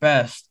at their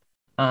best,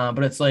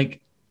 but it's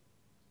like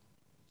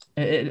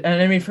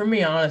And I mean, for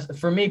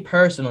me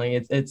personally,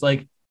 it's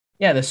like,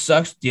 yeah, this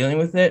sucks dealing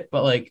with it,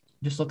 but like,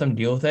 just let them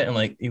deal with it, and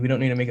like, we don't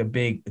need to make a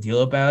big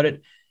deal about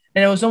it.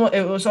 And it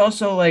was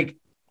also like,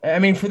 I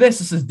mean, for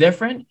this is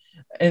different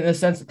in the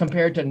sense that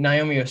compared to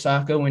Naomi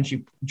Osaka when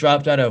she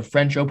dropped out of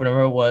French Open,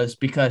 or was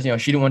because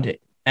she didn't want to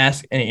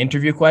ask any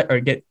or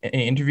get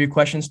any interview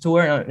questions to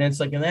her, and it's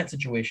like in that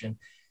situation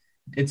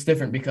it's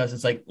different because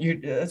it's like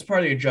that's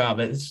part of your job.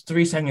 It's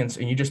 3 seconds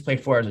and you just play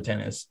 4 hours of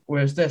tennis.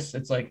 Whereas this,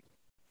 it's like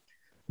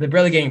they're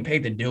barely getting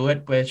paid to do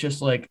it, but it's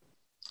just like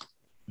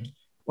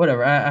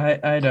whatever.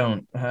 I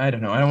don't know. I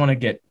don't want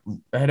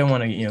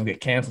to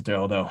get canceled there,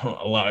 although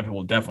a lot of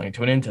people definitely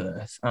tune into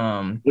this.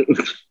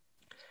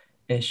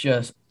 It's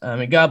just I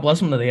mean, God bless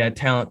them that they had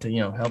talent to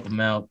help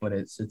them out, but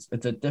it's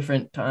a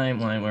different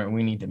timeline where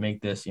we need to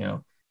make this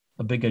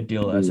a bigger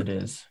deal as it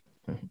is.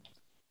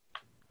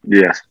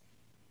 Yeah.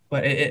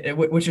 But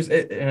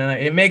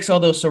it makes all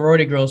those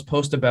sorority girls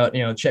post about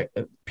check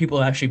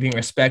people actually being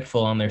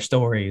respectful on their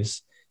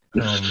stories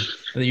that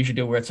you should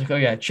do, where it's like, oh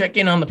yeah, check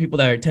in on the people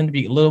that tend to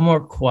be a little more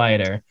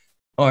quieter,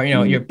 or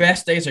your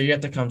best days are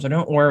yet to come, so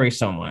don't worry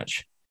so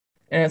much.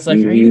 And it's like,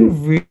 are you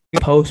really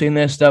posting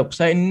this stuff?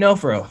 Because I know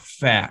for a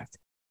fact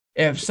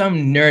if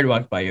some nerd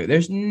walks by you,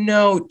 there's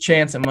no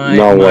chance in my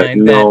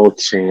mind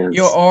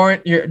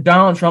that your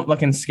Donald Trump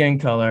looking skin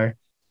color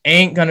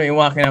ain't gonna be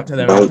walking up to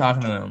them and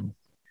talking to them.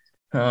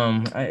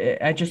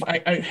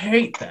 I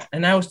hate that.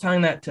 And I was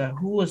telling that to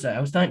who was that?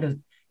 I was telling to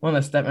one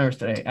of the step members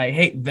today. I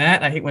hate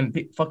that. I hate when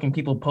fucking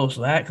people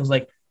post that because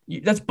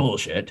that's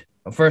bullshit.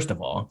 First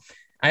of all,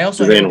 I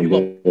also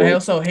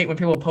hate when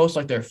people post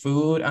like their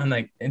food on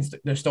like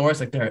their stores,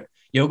 like their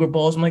yogurt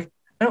bowls. I'm like,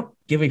 I don't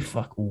give a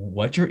fuck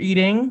what you're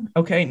eating.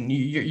 Okay,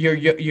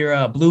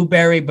 your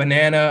blueberry,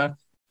 banana,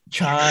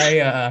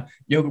 chai,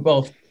 yogurt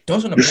bowls.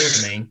 Those don't appeal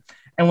to me.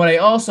 And what I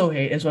also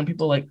hate is when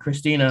people like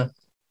Christina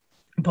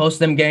post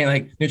them getting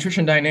like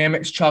Nutrition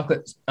Dynamics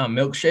chocolate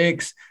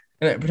milkshakes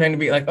and pretend to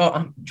be like,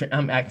 oh,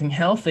 I'm acting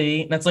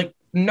healthy. And that's like,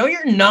 no,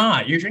 you're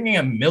not. You're drinking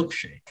a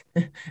milkshake.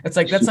 It's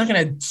like, that's not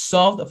going to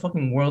solve the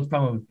fucking world's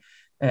problem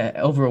of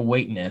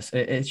overweightness.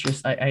 It's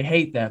just, I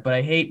hate that. But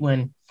I hate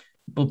when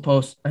people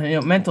post,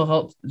 mental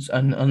health is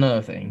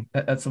another thing.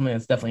 That's something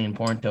that's definitely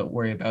important to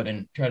worry about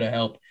and try to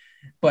help.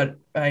 But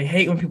I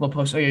hate when people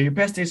post, oh yeah, your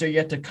best days are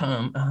yet to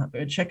come.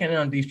 Checking in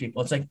on these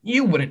people. It's like,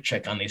 you wouldn't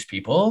check on these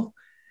people.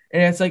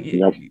 And it's like,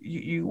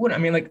 you wouldn't.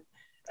 I mean, like,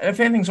 if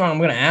anything's wrong, I'm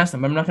going to ask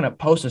them. I'm not going to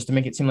post this to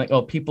make it seem like,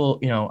 oh, people,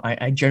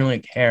 I generally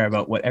care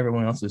about what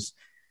everyone else is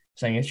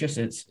saying. It's just,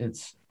 it's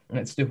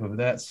stupid. But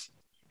that's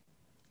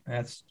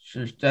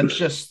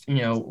just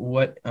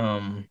what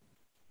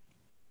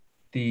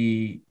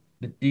the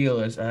deal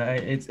is.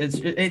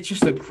 It's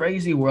just a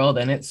crazy world,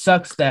 and it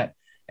sucks that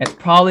it's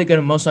probably going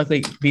to most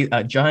likely be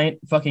a giant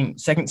fucking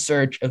second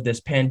surge of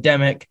this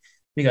pandemic,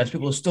 because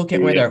people still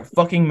can't wear their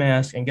fucking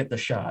mask and get the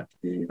shot.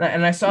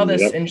 And I saw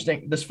this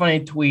this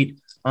funny tweet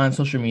on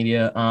social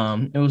media.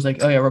 It was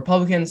like, oh yeah,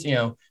 Republicans,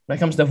 when it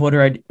comes to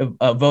voter ID,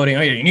 voting,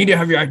 oh yeah, you need to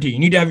have your ID. You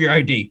need to have your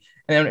ID.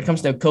 And then when it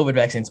comes to COVID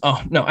vaccines,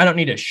 oh no, I don't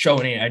need to show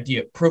any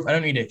ID proof. I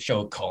don't need to show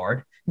a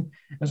card. I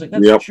was like,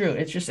 that's true.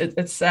 It's just,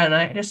 it's sad. And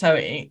I just have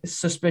a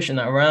suspicion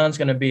that Iran's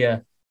going to be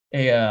a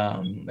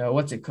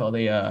what's it called?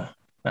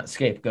 Not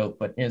scapegoat,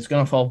 but it's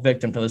going to fall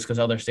victim to this because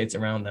other states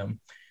around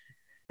them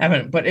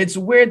haven't. But it's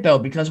weird though,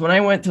 because when I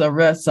went to the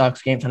Red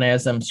Sox game tonight,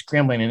 as I'm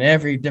scrambling in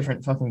every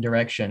different fucking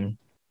direction,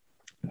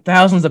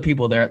 thousands of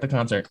people there at the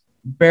concert,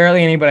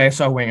 barely anybody I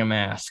saw wearing a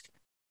mask,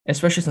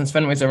 especially since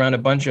Fenway's around a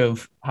bunch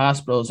of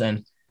hospitals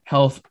and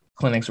health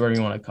clinics, whatever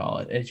you want to call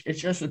it.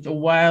 It's a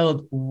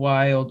wild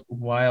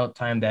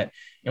time that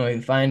we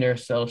find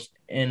ourselves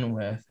in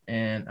with.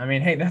 And I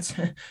mean, hey, that's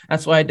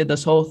why I did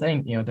this whole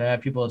thing, to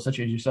have people such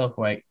as yourself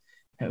who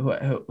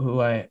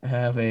I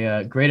have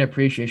a great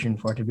appreciation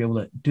for, to be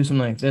able to do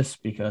something like this,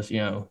 because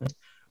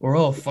we're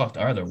all fucked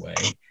either way,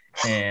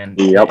 and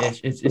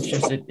it's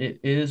just it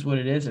is what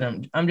it is.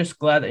 And I'm just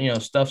glad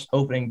that stuff's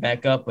opening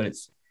back up, but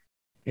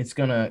it's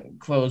gonna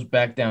close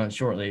back down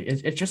shortly.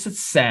 It's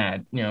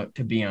sad,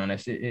 to be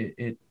honest.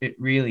 It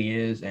really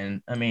is.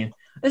 And I mean,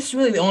 this is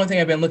really the only thing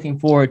I've been looking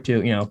forward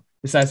to,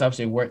 besides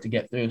obviously work to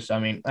get through. So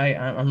I mean,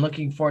 I'm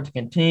looking forward to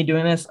continue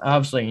doing this.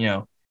 Obviously,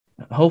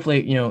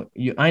 hopefully,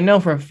 I know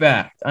for a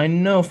fact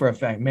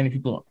many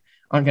people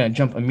aren't going to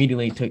jump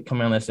immediately to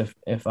come on this if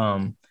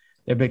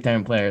they're big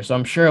time players. So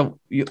I'm sure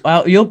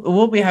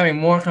we'll be having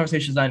more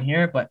conversations on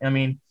here. But I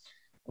mean,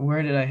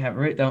 where did I have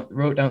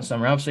wrote down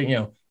some? Obviously,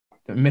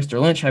 Mr.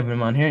 Lynch having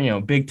him on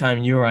here, big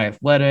time URI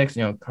athletics,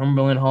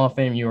 Cumberland Hall of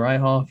Fame, URI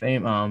Hall of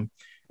Fame.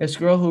 This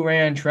girl who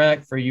ran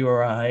track for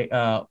URI,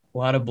 a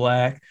lot of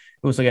black,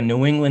 who was like a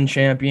New England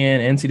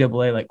champion,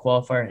 NCAA like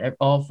qualifier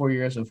all 4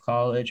 years of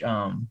college.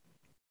 A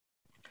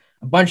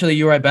bunch of the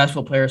URI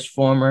basketball players,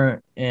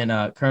 former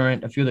and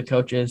current, a few of the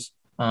coaches.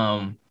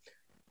 So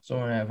what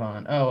do I have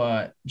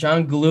on?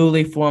 John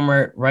Galooly,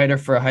 former writer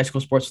for High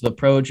School Sports for the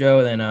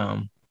Projo. Then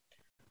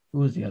who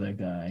was the other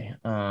guy?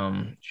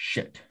 I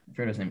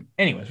forgot his name.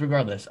 Anyways,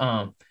 regardless,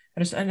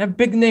 I have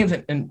big names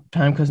in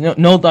time because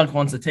no Duck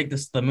wants to take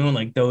this to the moon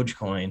like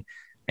Dogecoin,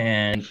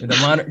 and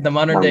the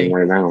modern Not day.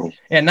 right now.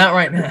 Yeah, not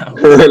right now.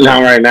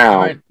 Not right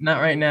now.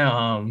 Not right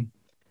now.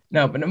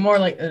 No, but more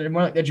like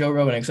the Joe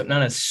Rogan, except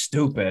not as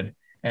stupid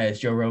as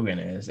Joe Rogan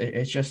is.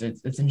 It's just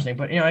it's interesting.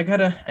 But I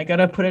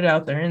gotta put it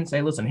out there and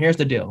say, listen, here's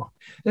the deal.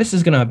 This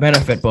is gonna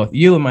benefit both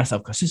you and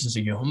myself because this is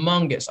a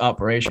humongous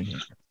operation here.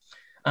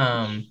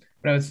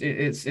 But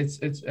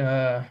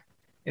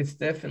it's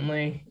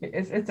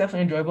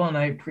definitely enjoyable, and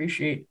I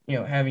appreciate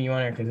having you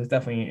on here because it's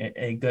definitely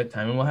a good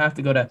time. And we'll have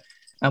to go to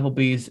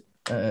Applebee's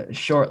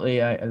shortly.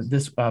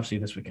 This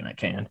weekend I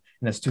can, and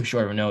that's too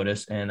short of a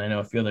notice, and I know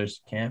a few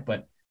others can't,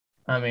 but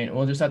I mean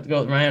we'll just have to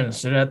go with Ryan and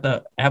sit at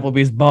the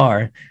Applebee's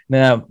bar and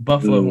have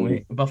buffalo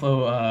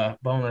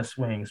boneless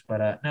wings.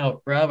 But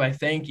no, Rob, I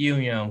thank you,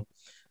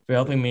 for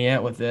helping me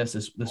out with this.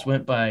 This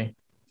went by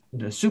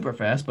super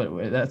fast,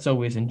 but that's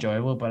always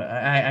enjoyable. But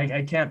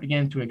I can't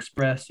begin to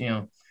express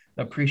the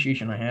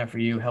appreciation I have for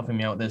you helping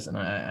me out with this, and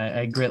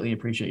I greatly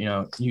appreciate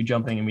you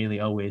jumping immediately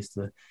always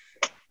to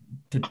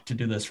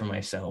do this for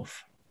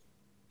myself.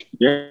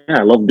 Yeah,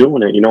 I love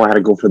doing it. I had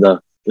to go for the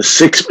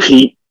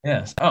 6-peat.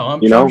 Yes. Oh,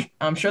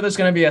 I'm sure there's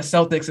going to be a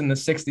Celtics in the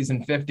 60s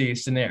and 50s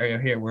scenario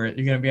here where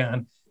you're going to be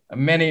on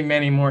many,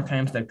 many more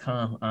times to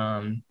come.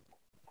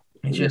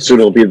 Soon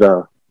it'll be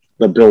the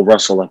Bill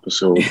Russell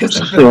episode or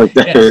something like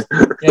that.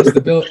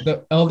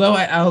 Yes, although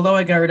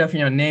I got rid of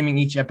naming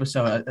each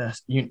episode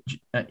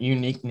a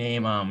unique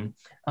name.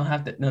 I'll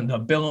have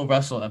the Bill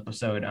Russell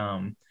episode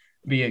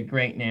be a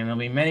great name. There'll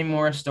be many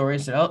more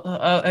stories that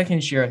I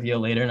can share with you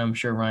later, and I'm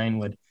sure Ryan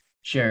would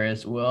share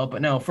as well.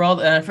 But no, I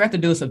forgot to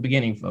do this at the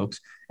beginning, folks.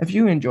 If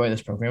you enjoy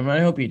this program, and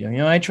I hope you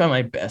do, I try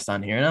my best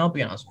on here, and I'll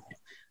be honest with you.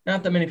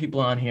 Not that many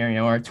people on here,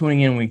 are tuning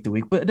in week to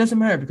week, but it doesn't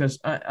matter because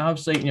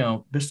obviously,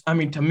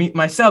 to meet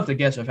myself, I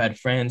guess I've had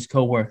friends,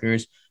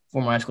 coworkers,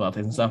 former high school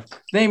athletes and stuff.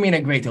 They mean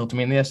a great deal to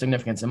me, and they have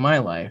significance in my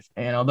life.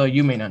 And although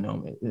you may not know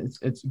me,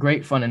 it's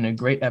great fun and a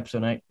great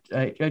episode.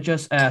 I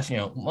just ask,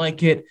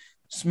 like it,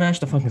 smash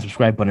the fucking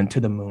subscribe button to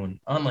the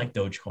moon, unlike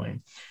Dogecoin.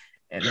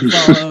 And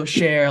follow,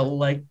 share,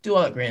 do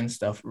all that grand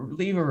stuff.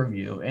 Leave a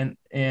review,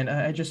 and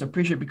I just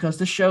appreciate it because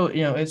this show,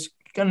 it's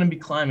gonna be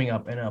climbing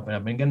up and up and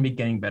up, and gonna be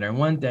getting better. And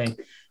one day,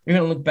 you're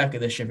gonna look back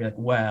at this show and be like,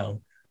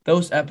 "Wow,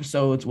 those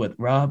episodes with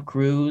Rob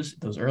Cruz,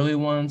 those early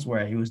ones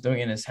where he was doing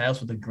it in his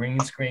house with the green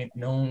screen,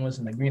 no one was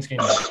in the green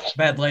screen,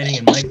 bad lighting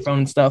and microphone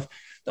and stuff.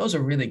 Those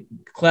are really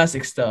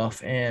classic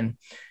stuff, and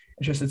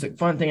it's a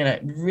fun thing, and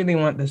I really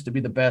want this to be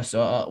the best.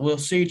 So we'll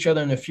see each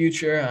other in the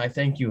future. I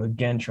thank you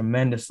again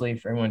tremendously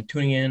for everyone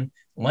tuning in,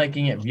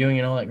 liking it, viewing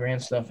it, all that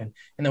grand stuff. And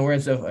in the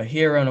words of a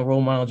hero and a role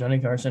model, Johnny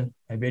Carson,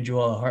 I bid you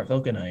all a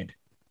heartfelt good night.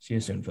 See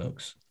you soon,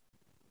 folks.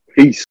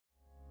 Peace.